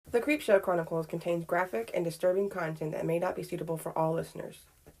The Creepshow Chronicles contains graphic and disturbing content that may not be suitable for all listeners.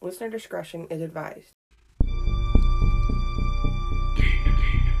 Listener discretion is advised.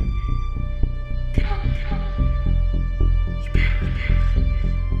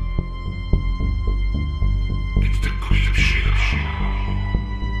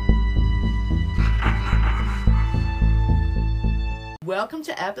 Welcome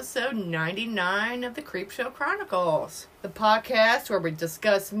to episode 99 of the Creepshow Chronicles, the podcast where we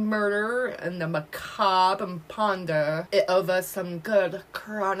discuss murder and the macabre and ponder it over some good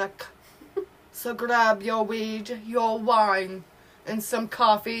chronic. So grab your Ouija, your wine, and some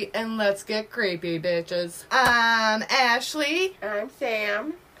coffee, and let's get creepy, bitches. I'm Ashley. I'm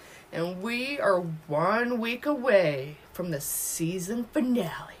Sam. And we are 1 week away from the season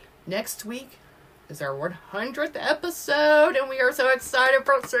finale. Next week is our 100th episode, and we are so excited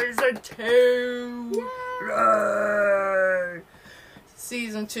for season 2. Yay!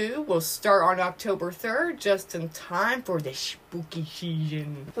 Season 2 will start on October 3rd, just in time for the spooky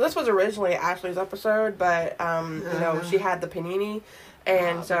season. So this was originally Ashley's episode, but, she had the panini,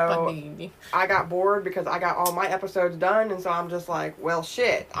 and I got bored because I got all my episodes done, and so I'm just like, well,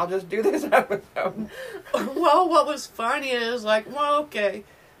 shit, I'll just do this episode. Well, what was funny is, okay,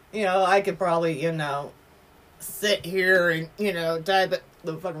 I could probably, sit here and, die, but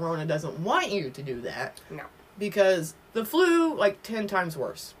the fucking Rona doesn't want you to do that. No. Because the flu, 10 times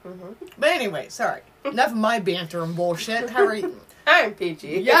worse. Mm-hmm. But anyway, sorry. Enough of my banter and bullshit. How are you? I'm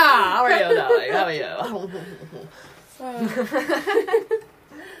peachy. Yeah, how are you, darling? How are you?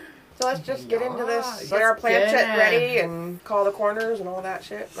 So let's just get into this. Get our planchette ready and call the corners and all that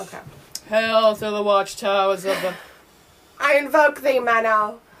shit. Okay. Hail to the watchtowers of the... I invoke thee,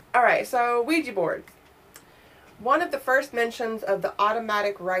 Mano. Alright, so Ouija board. One of the first mentions of the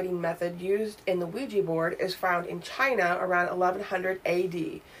automatic writing method used in the Ouija board is found in China around 1100 AD,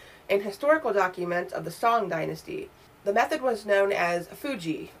 in historical documents of the Song dynasty. The method was known as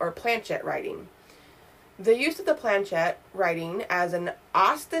Fuji, or planchette writing. The use of the planchette writing as an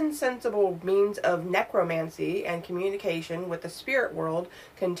ostensible means of necromancy and communication with the spirit world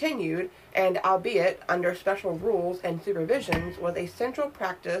continued, and albeit under special rules and supervisions, was a central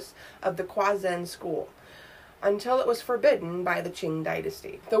practice of the Kwazen school, until it was forbidden by the Qing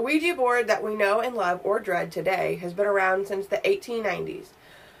dynasty. The Ouija board that we know and love or dread today has been around since the 1890s.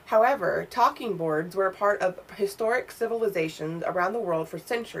 However, talking boards were a part of historic civilizations around the world for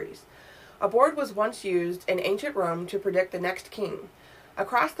centuries. A board was once used in ancient Rome to predict the next king.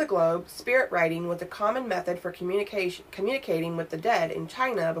 Across the globe, spirit writing was a common method for communicating with the dead in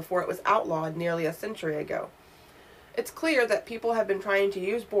China before it was outlawed nearly a century ago. It's clear that people have been trying to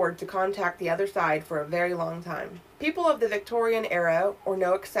use boards to contact the other side for a very long time. People of the Victorian era were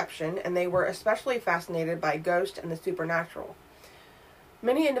no exception, and they were especially fascinated by ghosts and the supernatural.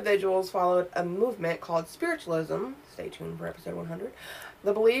 Many individuals followed a movement called spiritualism, stay tuned for episode 100,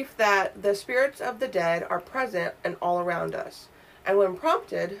 the belief that the spirits of the dead are present and all around us, and when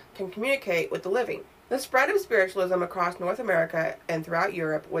prompted, can communicate with the living. The spread of spiritualism across North America and throughout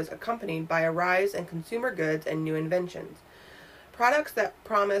Europe was accompanied by a rise in consumer goods and new inventions. Products that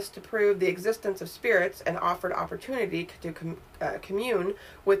promised to prove the existence of spirits and offered opportunity to commune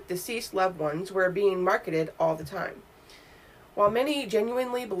with deceased loved ones were being marketed all the time. While many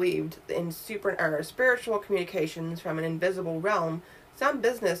genuinely believed in spiritual communications from an invisible realm, some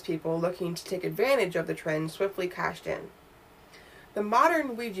business people looking to take advantage of the trend swiftly cashed in. The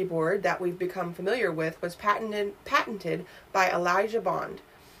modern Ouija board that we've become familiar with was patented by Elijah Bond.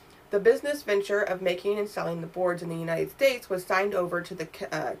 The business venture of making and selling the boards in the United States was signed over to the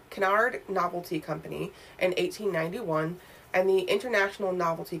Kennard Novelty Company in 1891 and the International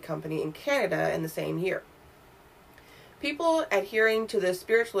Novelty Company in Canada in the same year. People adhering to the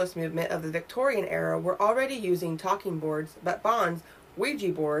spiritualist movement of the Victorian era were already using talking boards, but Bond's Ouija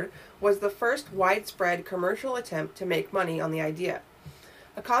board was the first widespread commercial attempt to make money on the idea.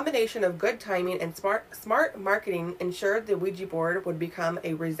 A combination of good timing and smart marketing ensured the Ouija board would become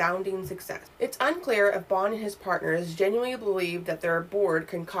a resounding success. It's unclear if Bond and his partners genuinely believed that their board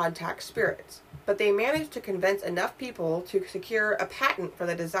could contact spirits, but they managed to convince enough people to secure a patent for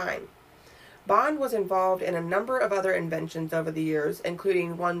the design. Bond was involved in a number of other inventions over the years,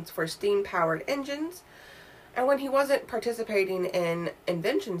 including ones for steam-powered engines, and when he wasn't participating in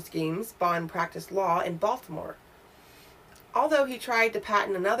invention schemes, Bond practiced law in Baltimore. Although he tried to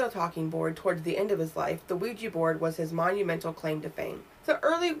patent another talking board towards the end of his life, the Ouija board was his monumental claim to fame. The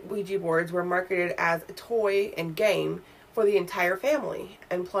early Ouija boards were marketed as a toy and game for the entire family,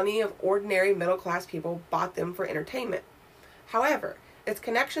 and plenty of ordinary middle-class people bought them for entertainment. However, its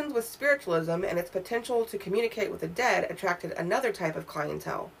connections with spiritualism and its potential to communicate with the dead attracted another type of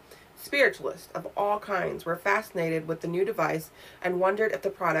clientele. Spiritualists of all kinds were fascinated with the new device and wondered if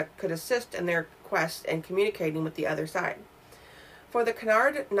the product could assist in their quest in communicating with the other side. For the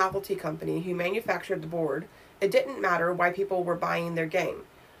Kennard Novelty Company, who manufactured the board, it didn't matter why people were buying their game.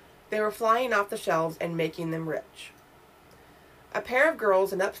 They were flying off the shelves and making them rich. A pair of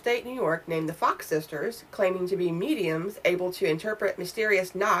girls in upstate New York named the Fox Sisters, claiming to be mediums able to interpret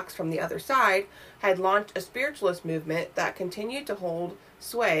mysterious knocks from the other side, had launched a spiritualist movement that continued to hold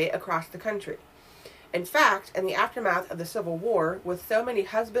sway across the country. In fact, in the aftermath of the Civil War, with so many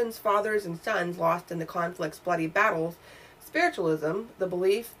husbands, fathers, and sons lost in the conflict's bloody battles, spiritualism, the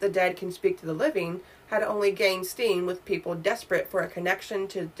belief the dead can speak to the living, had only gained steam with people desperate for a connection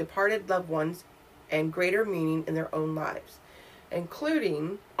to departed loved ones and greater meaning in their own lives,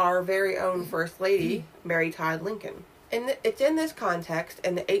 including our very own First Lady, Mary Todd Lincoln. It's in this context,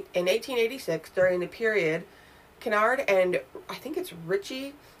 in 1886, during the period, Kennard and I think it's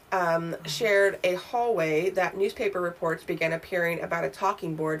Ritchie shared a hallway that newspaper reports began appearing about a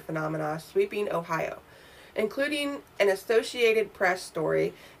talking board phenomena sweeping Ohio, including an Associated Press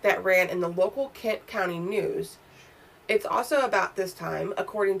story that ran in the local Kent County News. It's also about this time,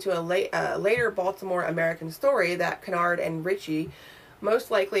 according to a later Baltimore American story, that Kennard and Ritchie, most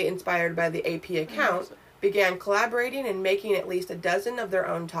likely inspired by the AP account, began collaborating and making at least a dozen of their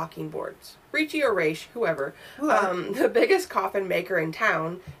own talking boards. Ritchie or Raish, whoever, the biggest coffin maker in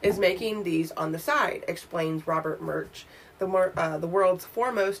town, is making these on the side, explains Robert Murch, the world's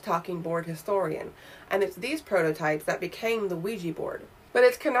foremost talking board historian, and it's these prototypes that became the Ouija board. But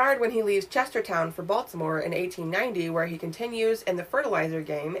it's Kennard when he leaves Chestertown for Baltimore in 1890, where he continues in the fertilizer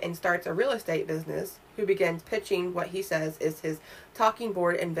game and starts a real estate business, who begins pitching what he says is his talking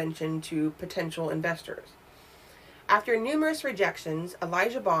board invention to potential investors. After numerous rejections,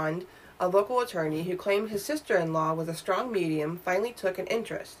 Elijah Bond, a local attorney who claimed his sister-in-law was a strong medium, finally took an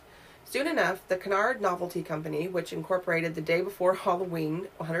interest. Soon enough, the Kennard Novelty Company, which incorporated the day before Halloween,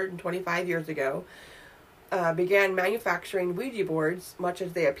 125 years ago, began manufacturing Ouija boards, much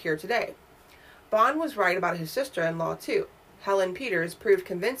as they appear today. Bond was right about his sister-in-law, too. Helen Peters proved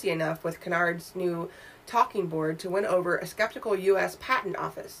convincing enough with Kennard's new talking board to win over a skeptical U.S. Patent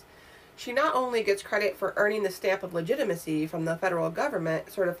Office. She not only gets credit for earning the stamp of legitimacy from the federal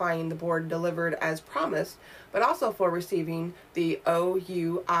government certifying the board delivered as promised, but also for receiving the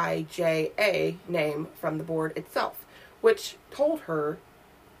OUIJA name from the board itself, which told her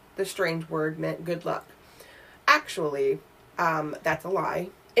the strange word meant good luck. Actually, that's a lie.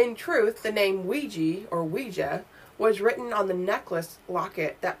 In truth, the name Ouija, or Ouija, was written on the necklace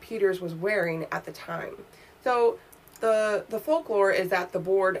locket that Peters was wearing at the time. So, the folklore is that the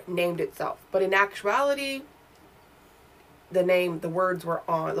board named itself, but in actuality, the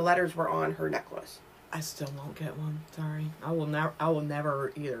letters were on her necklace. I still won't get one. Sorry, I will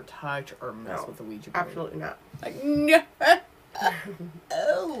never either touch or mess with the Ouija board. Absolutely not. Like, no.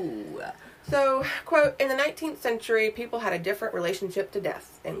 Oh. So, quote, in the 19th century, people had a different relationship to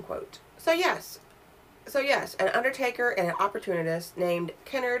death, end quote. So yes, an undertaker and an opportunist named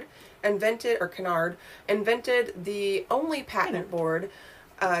Kennard invented the only patent board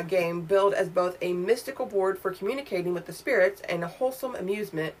game billed as both a mystical board for communicating with the spirits and a wholesome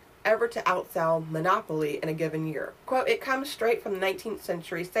amusement ever to outsell Monopoly in a given year. Quote, it comes straight from the 19th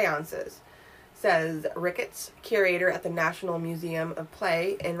century seances, says Ricketts, curator at the National Museum of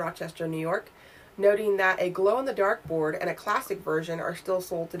Play in Rochester, New York, noting that a glow-in-the-dark board and a classic version are still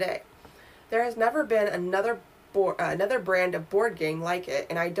sold today. There has never been another brand of board game like it,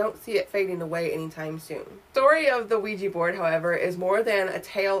 and I don't see it fading away anytime soon. The story of the Ouija board, however, is more than a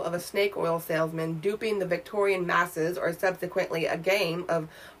tale of a snake oil salesman duping the Victorian masses or subsequently a game of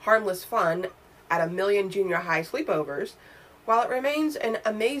harmless fun at a million junior high sleepovers. While it remains an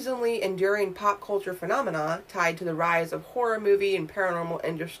amazingly enduring pop culture phenomena tied to the rise of horror movie and paranormal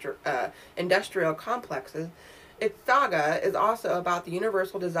industrial complexes, its saga is also about the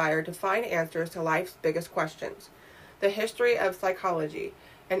universal desire to find answers to life's biggest questions, the history of psychology,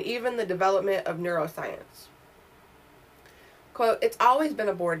 and even the development of neuroscience. Quote, it's always been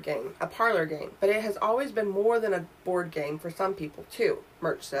a board game, a parlor game, but it has always been more than a board game for some people, too,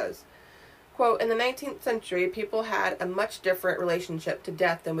 Murch says. Quote, in the 19th century, people had a much different relationship to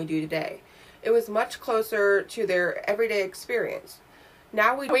death than we do today. It was much closer to their everyday experience.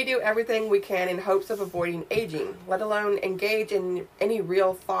 Now we do everything we can in hopes of avoiding aging, let alone engage in any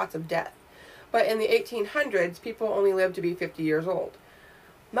real thoughts of death. But in the 1800s, people only lived to be 50 years old.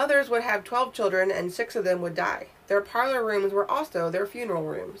 Mothers would have 12 children and 6 of them would die. Their parlor rooms were also their funeral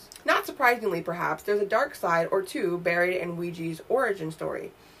rooms. Not surprisingly, perhaps, there's a dark side or two buried in Ouija's origin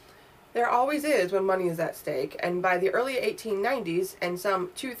story. There always is when money is at stake, and by the early 1890s, and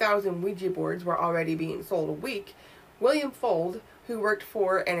some 2,000 Ouija boards were already being sold a week, William Fuld, who worked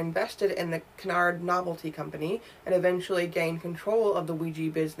for and invested in the Cunard Novelty Company, and eventually gained control of the Ouija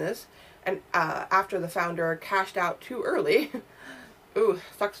business, and after the founder cashed out too early, ooh,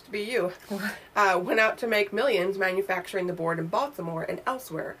 sucks to be you, went out to make millions manufacturing the board in Baltimore and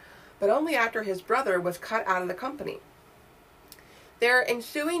elsewhere, but only after his brother was cut out of the company. Their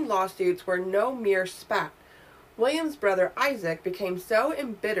ensuing lawsuits were no mere spat. William's brother Isaac became so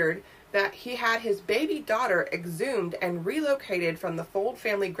embittered that he had his baby daughter exhumed and relocated from the Fuld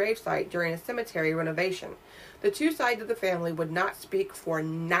family gravesite during a cemetery renovation. The two sides of the family would not speak for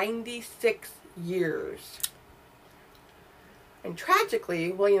 96 years. And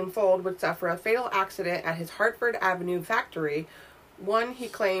tragically, William Fuld would suffer a fatal accident at his Hartford Avenue factory, one he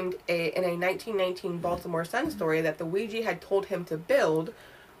claimed in a 1919 Baltimore Sun story that the Ouija had told him to build,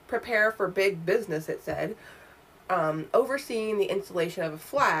 prepare for big business, it said. Overseeing the installation of a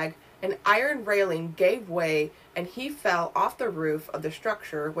flag, an iron railing gave way and he fell off the roof of the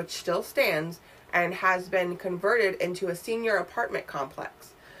structure, which still stands and has been converted into a senior apartment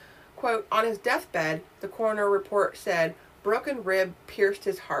complex. Quote, on his deathbed, the coroner report said, broken rib pierced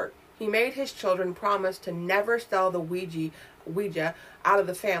his heart. He made his children promise to never sell the Ouija out of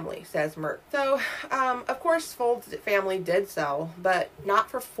the family, says Mert. So, of course, Fuld's family did sell, but not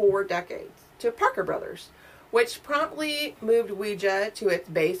for 4 decades, to Parker Brothers, which promptly moved Ouija to its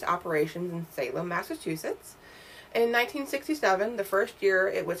base operations in Salem, Massachusetts. In 1967, the first year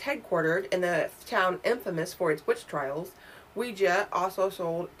it was headquartered in the town infamous for its witch trials, Ouija also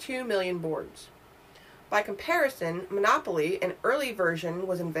sold 2 million boards. By comparison, Monopoly, an early version,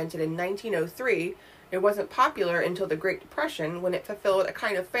 was invented in 1903. It wasn't popular until the Great Depression, when it fulfilled a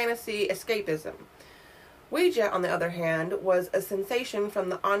kind of fantasy escapism. Ouija, on the other hand, was a sensation from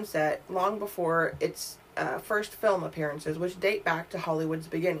the onset, long before its first film appearances, which date back to Hollywood's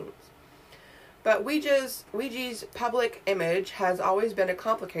beginnings. But Ouija's public image has always been a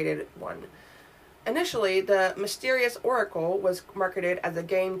complicated one. Initially, the mysterious oracle was marketed as a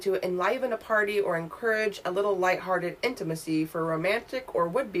game to enliven a party or encourage a little lighthearted intimacy for romantic or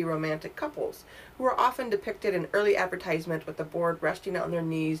would-be romantic couples, who were often depicted in early advertisements with the board resting on their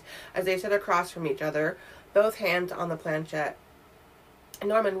knees as they sat across from each other, both hands on the planchette.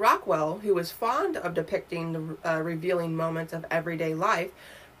 Norman Rockwell, who was fond of depicting the revealing moments of everyday life,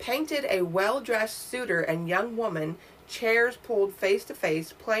 painted a well-dressed suitor and young woman, chairs pulled face to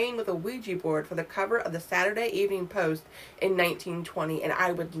face, playing with a Ouija board for the cover of the Saturday Evening Post in 1920, and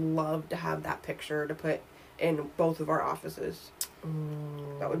I would love to have that picture to put in both of our offices.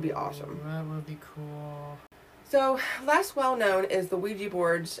 Ooh, that would be awesome. That would be cool. So, less well known is the Ouija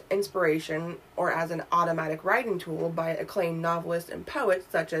board's inspiration, or as an automatic writing tool, by acclaimed novelists and poets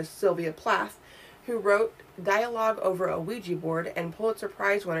such as Sylvia Plath, who wrote dialogue over a Ouija board, and Pulitzer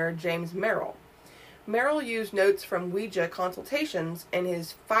Prize winner James Merrill. Merrill used notes from Ouija consultations in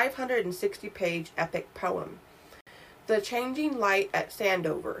his 560-page epic poem, The Changing Light at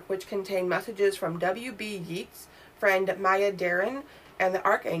Sandover, which contained messages from W.B. Yeats, friend Maya Deren, and the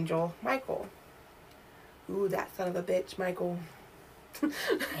Archangel Michael. Ooh, that son of a bitch, Michael.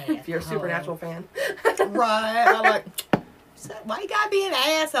 If you're a Supernatural fan. Right, I'm like, why you gotta be an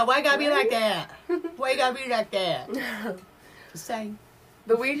asshole? Why you gotta be like that? Why you gotta be like that? Just saying.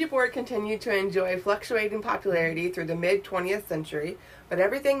 The Ouija board continued to enjoy fluctuating popularity through the mid-20th century, but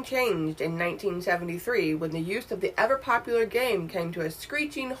everything changed in 1973 when the use of the ever-popular game came to a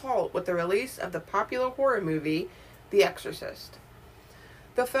screeching halt with the release of the popular horror movie, The Exorcist.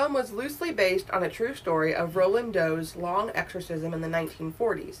 The film was loosely based on a true story of Roland Doe's long exorcism in the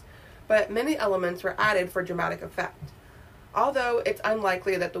 1940s, but many elements were added for dramatic effect. Although it's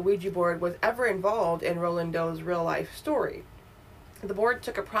unlikely that the Ouija board was ever involved in Roland Doe's real-life story, the board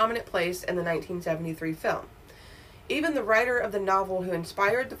took a prominent place in the 1973 film. Even the writer of the novel who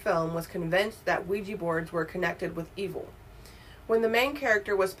inspired the film was convinced that Ouija boards were connected with evil. When the main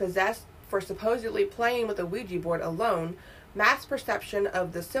character was possessed for supposedly playing with a Ouija board alone, mass perception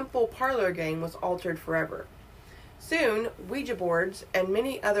of the simple parlor game was altered forever. Soon, Ouija boards and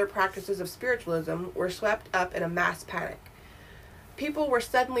many other practices of spiritualism were swept up in a mass panic. People were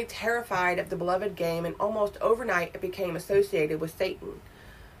suddenly terrified of the beloved game, and almost overnight it became associated with Satan.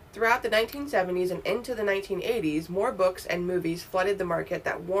 Throughout the 1970s and into the 1980s, more books and movies flooded the market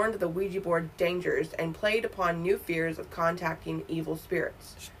that warned the Ouija board dangers and played upon new fears of contacting evil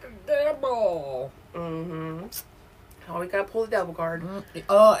spirits. Devil. Mm-hmm. Always gotta pull the devil card.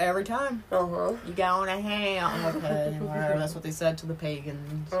 Oh, every time. Uh-huh. You got on a ham. Okay, whatever. That's what they said to the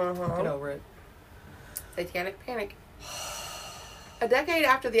pagans. Uh-huh. Get over it. Satanic panic. A decade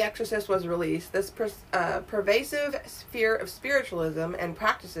after The Exorcist was released, this pervasive sphere of spiritualism and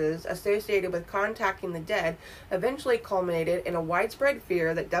practices associated with contacting the dead eventually culminated in a widespread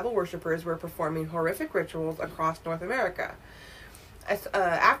fear that devil worshippers were performing horrific rituals across North America.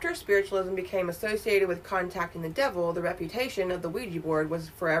 After spiritualism became associated with contacting the devil, the reputation of the Ouija board was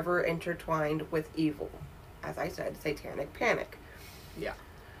forever intertwined with evil. As I said, satanic panic. Yeah.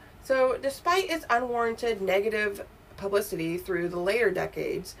 So, despite its unwarranted negative publicity through the later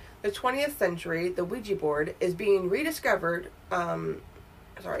decades, the 20th century, the Ouija board is being rediscovered, and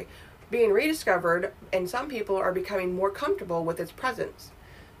some people are becoming more comfortable with its presence.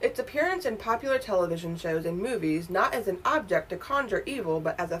 Its appearance in popular television shows and movies, not as an object to conjure evil,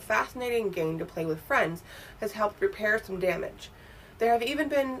 but as a fascinating game to play with friends, has helped repair some damage. There have even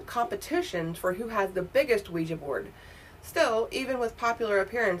been competitions for who has the biggest Ouija board. Still, even with popular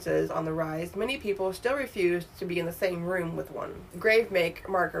appearances on the rise, many people still refuse to be in the same room with one. Grave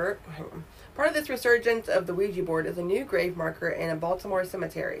marker. Part of this resurgence of the Ouija board is a new grave marker in a Baltimore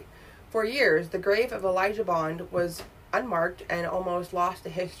cemetery. For years, the grave of Elijah Bond was unmarked and almost lost to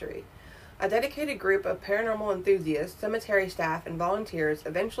history. A dedicated group of paranormal enthusiasts, cemetery staff, and volunteers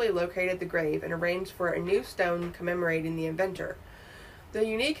eventually located the grave and arranged for a new stone commemorating the inventor. The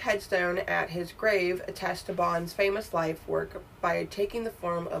unique headstone at his grave attests to Bond's famous life work by taking the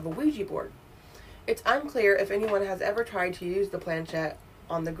form of a Ouija board. It's unclear if anyone has ever tried to use the planchette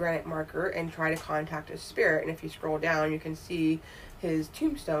on the granite marker and try to contact his spirit, and if you scroll down you can see his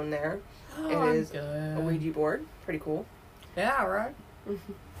tombstone there. It is a Ouija board. Pretty cool. Yeah, right.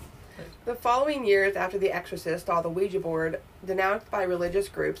 The following years after The Exorcist saw the Ouija board denounced by religious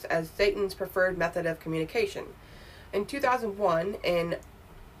groups as Satan's preferred method of communication. In 2001, in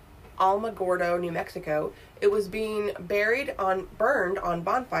Alamogordo, New Mexico, it was being burned on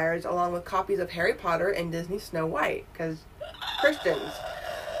bonfires along with copies of Harry Potter and Disney's Snow White, because Christians.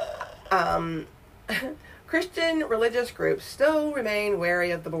 Christian religious groups still remain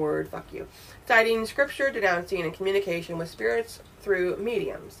wary of the board, citing scripture denouncing and communication with spirits through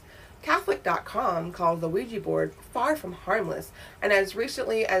mediums. Catholic.com calls the Ouija board far from harmless, and as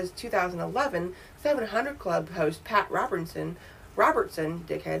recently as 2011, 700 Club host Pat Robertson,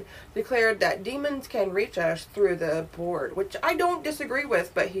 dickhead, declared that demons can reach us through the board, which I don't disagree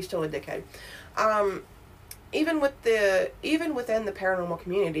with, but he's still a dickhead. Even within the paranormal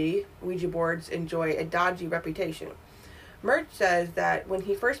community, Ouija boards enjoy a dodgy reputation. Murch says that when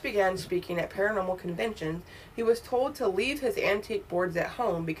he first began speaking at paranormal conventions, he was told to leave his antique boards at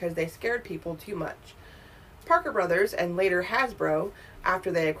home because they scared people too much. Parker Brothers, and later Hasbro, after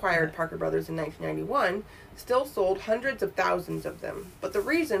they acquired Parker Brothers in 1991, still sold hundreds of thousands of them, but the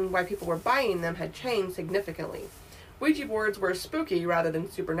reason why people were buying them had changed significantly. Ouija boards were spooky rather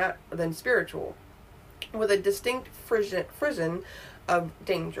than spiritual, with a distinct frisson of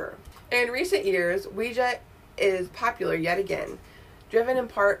danger. In recent years, Ouija is popular yet again, driven in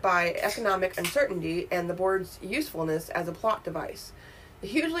part by economic uncertainty and the board's usefulness as a plot device. The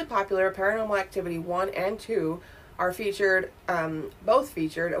hugely popular Paranormal Activity 1 and 2 are both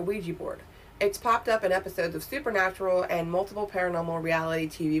featured a Ouija board. It's popped up in episodes of Supernatural and multiple paranormal reality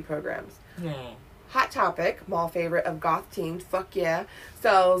TV programs. Hot Topic, mall favorite of goth teens, fuck yeah,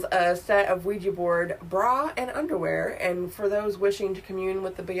 sells a set of Ouija board bra and underwear, and for those wishing to commune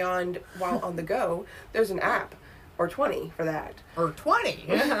with the beyond while on the go, there's an app. Or 20 for that. Or 20?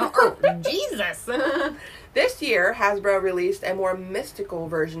 Oh, Jesus! This year, Hasbro released a more mystical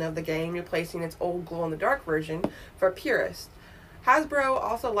version of the game, replacing its old glow-in-the-dark version for purists. Hasbro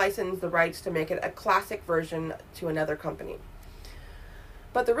also licensed the rights to make it a classic version to another company.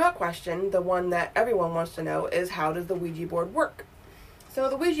 But the real question, the one that everyone wants to know, is how does the Ouija board work? So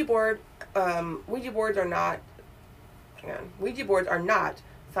the Ouija boards are not,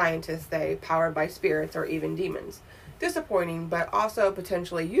 scientists say, powered by spirits or even demons. Disappointing, but also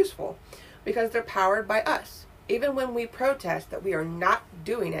potentially useful, because they're powered by us. Even when we protest that we are not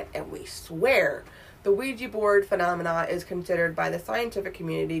doing it, and we swear, the Ouija board phenomena is considered by the scientific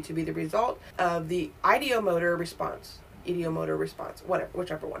community to be the result of the ideomotor response,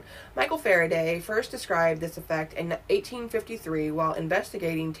 whichever one. Michael Faraday first described this effect in 1853 while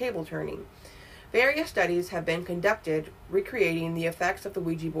investigating table turning. Various studies have been conducted recreating the effects of the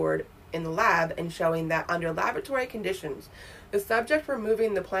Ouija board in the lab and showing that under laboratory conditions, the subject were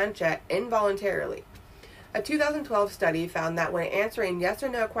moving the planchette involuntarily. A 2012 study found that when answering yes or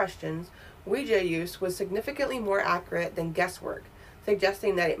no questions, Ouija use was significantly more accurate than guesswork,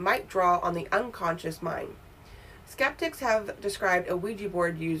 suggesting that it might draw on the unconscious mind. Skeptics have described a Ouija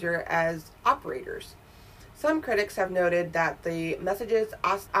board user as operators. Some critics have noted that the messages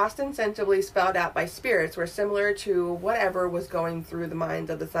ostensibly spelled out by spirits were similar to whatever was going through the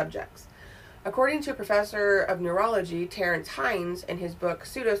minds of the subjects. According to Professor of Neurology Terence Hines in his book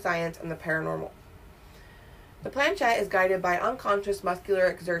Pseudoscience and the Paranormal, the planchette is guided by unconscious muscular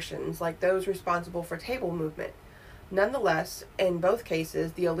exertions like those responsible for table movement. Nonetheless, in both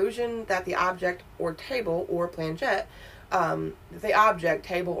cases, the illusion that the object or table or planchette,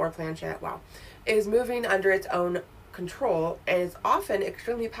 is moving under its own control and is often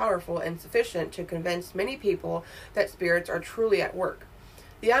extremely powerful and sufficient to convince many people that spirits are truly at work.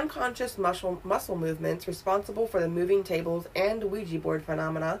 The unconscious muscle movements responsible for the moving tables and Ouija board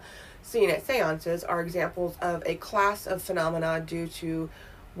phenomena seen at seances are examples of a class of phenomena due to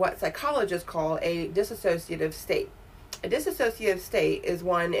what psychologists call a dissociative state. A dissociative state is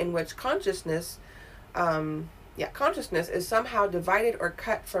one in which consciousness is somehow divided or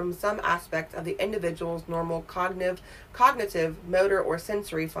cut from some aspect of the individual's normal cognitive, motor, or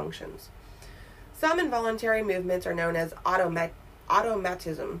sensory functions. Some involuntary movements are known as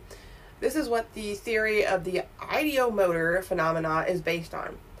automatism. This is what the theory of the ideomotor phenomena is based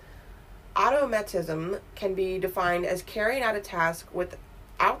on. Automatism can be defined as carrying out a task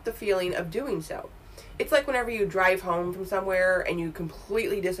without the feeling of doing so. It's like whenever you drive home from somewhere and you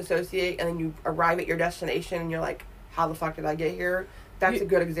completely disassociate and then you arrive at your destination and you're like, how the fuck did I get here? That's a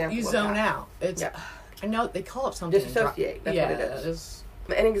good example of that. You zone out. I know they call it something. Dissociate. That's what it is.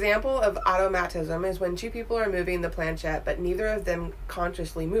 An example of automatism is when two people are moving the planchette, but neither of them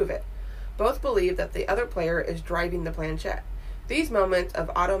consciously move it. Both believe that the other player is driving the planchette. These moments of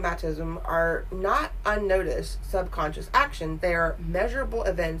automatism are not unnoticed subconscious action. They are measurable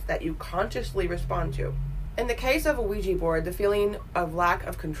events that you consciously respond to. In the case of a Ouija board, the feeling of lack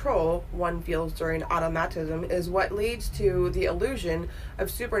of control one feels during automatism is what leads to the illusion of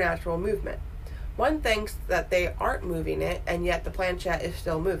supernatural movement. One thinks that they aren't moving it, and yet the planchette is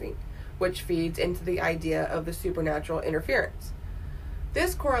still moving, which feeds into the idea of the supernatural interference.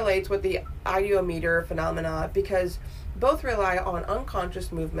 This correlates with the ideometer phenomena because both rely on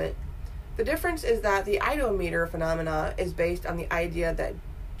unconscious movement. The difference is that the ideometer phenomena is based on the idea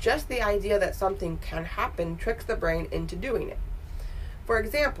that something can happen tricks the brain into doing it. For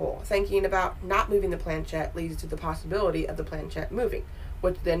example, thinking about not moving the planchette leads to the possibility of the planchette moving,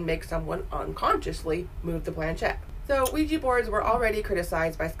 which then makes someone unconsciously move the planchette. So Ouija boards were already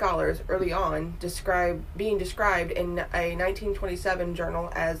criticized by scholars early on, being described in a 1927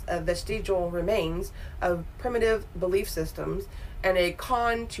 journal as a vestigial remains of primitive belief systems and a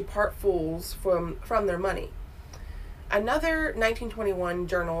con to part fools from their money. Another 1921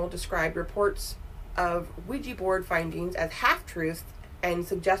 journal described reports of Ouija board findings as half-truths and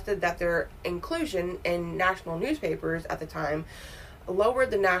suggested that their inclusion in national newspapers at the time lowered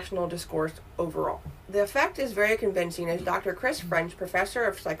the national discourse overall. The effect is very convincing, as Dr. Chris French, professor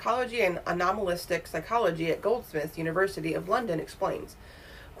of psychology and anomalistic psychology at Goldsmiths University of London, explains.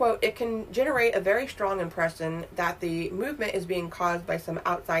 Quote, "It can generate a very strong impression that the movement is being caused by some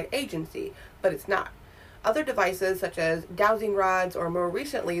outside agency, but it's not. Other devices, such as dowsing rods or more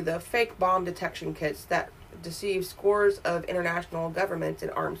recently the fake bomb detection kits that deceive scores of international governments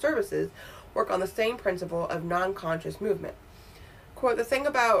and armed services, work on the same principle of non-conscious movement. Quote, the thing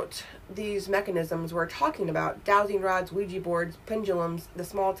about these mechanisms we're talking about, dowsing rods, Ouija boards, pendulums, the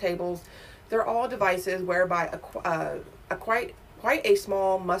small tables, they're all devices whereby quite a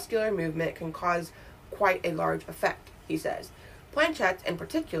small muscular movement can cause quite a large effect," he says. Planchettes, in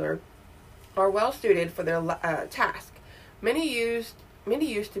particular, are well suited for their task. Many used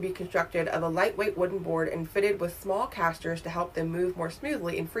to be constructed of a lightweight wooden board and fitted with small casters to help them move more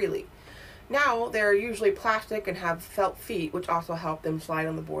smoothly and freely. Now, they're usually plastic and have felt feet, which also help them slide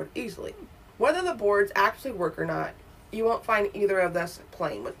on the board easily. Whether the boards actually work or not, you won't find either of us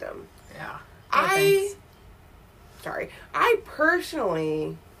playing with them. Yeah. I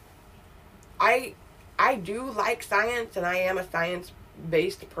personally, I do like science, and I am a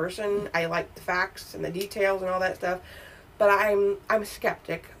science-based person. I like the facts and the details and all that stuff. But I'm a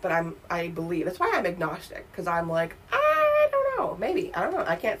skeptic, but I believe. That's why I'm agnostic, because I'm like, I don't know. Maybe. I don't know.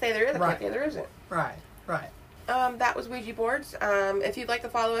 I can't say there is. I can't say there isn't. Right. That was Ouija boards. If you'd like to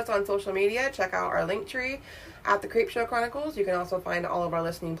follow us on social media, check out our link tree at the Creepshow Chronicles. You can also find all of our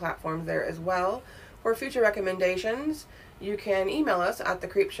listening platforms there as well. For future recommendations, you can email us at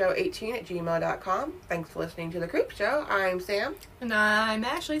thecreepshow18@gmail.com. Thanks for listening to The Creep Show. I'm Sam. And I'm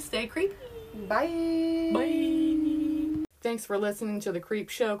Ashley. Stay creepy. Bye. Bye. Thanks for listening to The Creep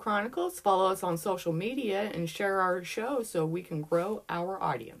Show Chronicles. Follow us on social media and share our show so we can grow our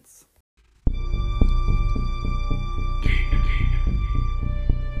audience.